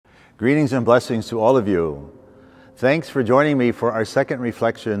Greetings and blessings to all of you. Thanks for joining me for our second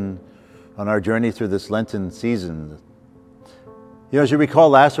reflection on our journey through this Lenten season. As you recall,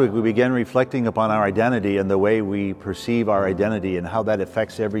 last week we began reflecting upon our identity and the way we perceive our identity and how that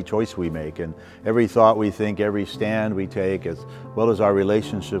affects every choice we make and every thought we think, every stand we take, as well as our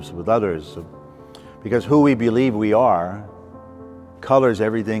relationships with others. Because who we believe we are colors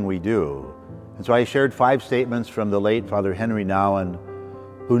everything we do. And so I shared 5 statements from the late Father Henry Nouwen,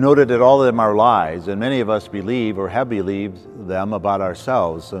 who noted that all of them are lies, and many of us believe or have believed them about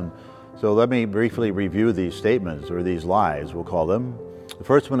ourselves. And so let me briefly review these statements, or these lies, we'll call them. The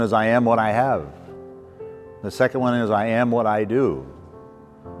first one is, I am what I have. The second one is, I am what I do.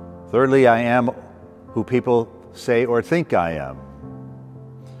 Thirdly, I am who people say or think I am.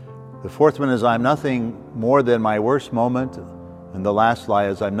 The fourth one is, I'm nothing more than my worst moment. And the last lie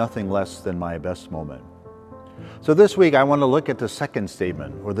is, I'm nothing less than my best moment. So this week I want to look at the second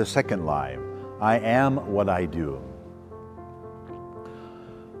statement, or the second lie. I am what I do.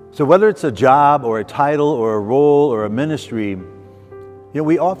 So whether it's a job or a title or a role or a ministry,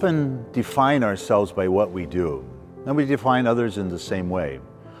 we often define ourselves by what we do. And we define others in the same way.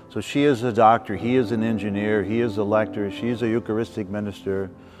 So she is a doctor, he is an engineer, he is a lector, she's a Eucharistic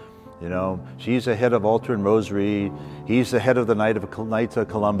minister. She's the head of Altar and Rosary, he's the head of the Knights of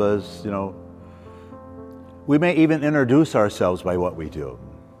Columbus. We may even introduce ourselves by what we do.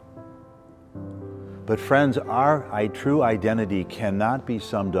 But friends, our true identity cannot be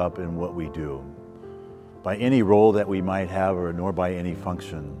summed up in what we do, by any role that we might have, nor by any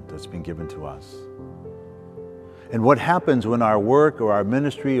function that's been given to us. And what happens when our work or our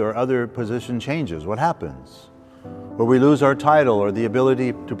ministry or other position changes? What happens? Or we lose our title or the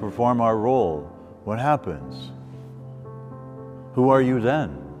ability to perform our role? What happens? Who are you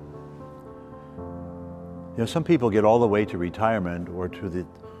then? Some people get all the way to retirement or to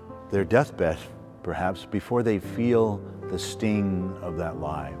their deathbed, perhaps, before they feel the sting of that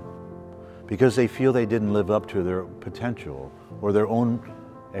lie, because they feel they didn't live up to their potential or their own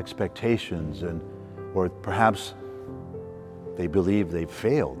expectations, or perhaps they believe they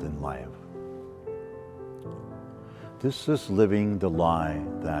failed in life. This is living the lie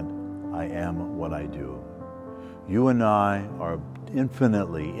that I am what I do. You and I are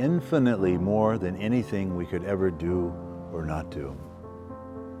infinitely more than anything we could ever do or not do.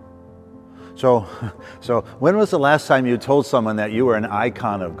 So when was the last time you told someone that you were an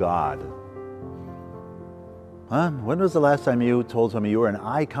icon of God? When was the last time you told someone you were an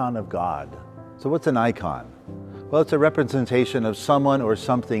icon of God? So what's an icon? Well, it's a representation of someone or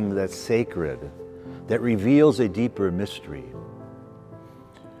something that's sacred, that reveals a deeper mystery.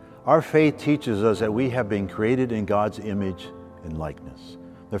 Our faith teaches us that we have been created in God's image and likeness.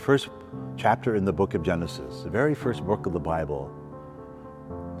 The first chapter in the book of Genesis, the very first book of the Bible.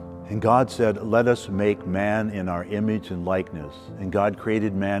 And God said, let us make man in our image and likeness. And God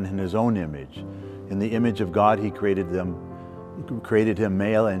created man in his own image. In the image of God, he created him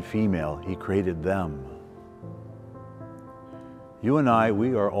male and female. He created them. You and I,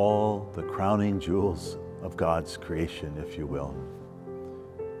 we are all the crowning jewels of God's creation, if you will.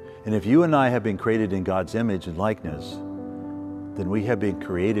 And if you and I have been created in God's image and likeness, then we have been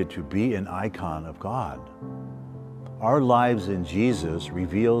created to be an icon of God. Our lives in Jesus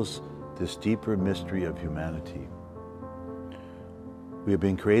reveals this deeper mystery of humanity. We have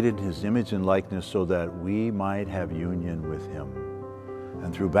been created in his image and likeness so that we might have union with him.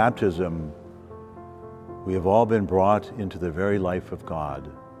 And through baptism, we have all been brought into the very life of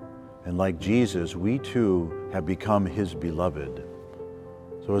God. And like Jesus, we too have become his beloved.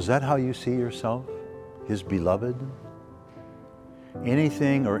 So is that how you see yourself? His beloved?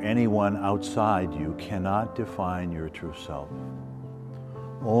 Anything or anyone outside you cannot define your true self.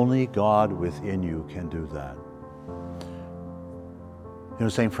 Only God within you can do that.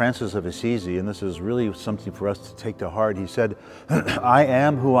 St. Francis of Assisi, and this is really something for us to take to heart, he said, I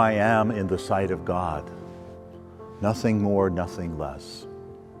am who I am in the sight of God. Nothing more, nothing less.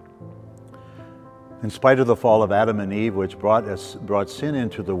 In spite of the fall of Adam and Eve, which brought sin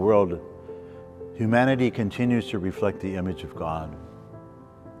into the world, humanity continues to reflect the image of God.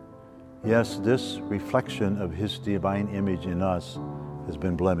 Yes, this reflection of his divine image in us has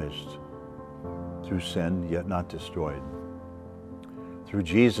been blemished through sin, yet not destroyed. Through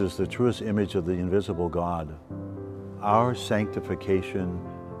Jesus, the truest image of the invisible God, our sanctification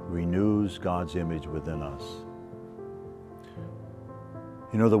renews God's image within us.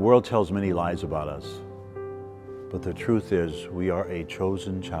 The world tells many lies about us, but the truth is we are a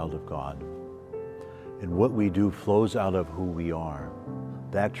chosen child of God. And what we do flows out of who we are,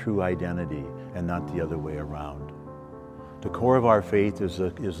 that true identity, and not the other way around. The core of our faith is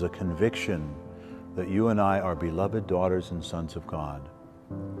the conviction that you and I are beloved daughters and sons of God.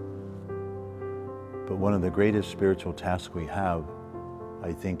 But one of the greatest spiritual tasks we have,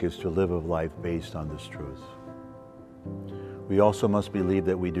 I think, is to live a life based on this truth. We also must believe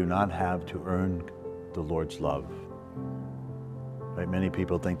that we do not have to earn the Lord's love. Right? Many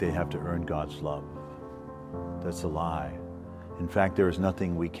people think they have to earn God's love. That's a lie. In fact, there is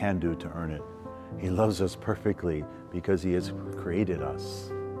nothing we can do to earn it. He loves us perfectly because He has created us.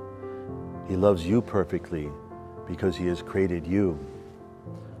 He loves you perfectly because He has created you.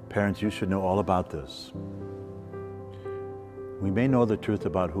 Parents, you should know all about this. We may know the truth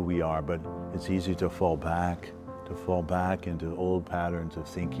about who we are, but it's easy to fall back into old patterns of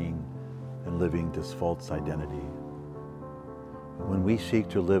thinking and living this false identity. When we seek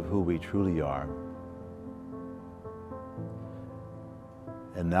to live who we truly are,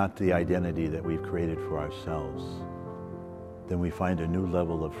 and not the identity that we've created for ourselves, then we find a new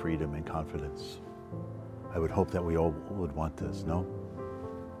level of freedom and confidence. I would hope that we all would want this, no?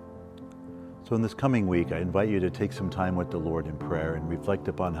 So in this coming week, I invite you to take some time with the Lord in prayer and reflect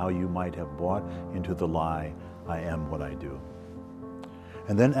upon how you might have bought into the lie, I am what I do.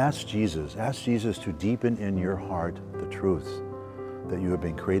 And then ask Jesus to deepen in your heart the truth that you have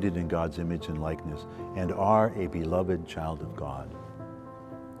been created in God's image and likeness and are a beloved child of God.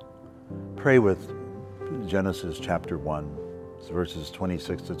 Pray with Genesis chapter 1, verses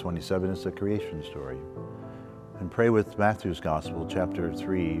 26 to 27. It's the creation story. And pray with Matthew's Gospel, chapter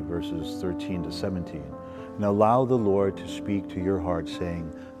 3, verses 13 to 17. And allow the Lord to speak to your heart,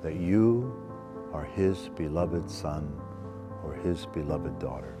 saying that you are His beloved son or His beloved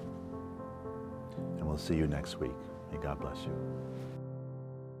daughter. And we'll see you next week. May God bless you.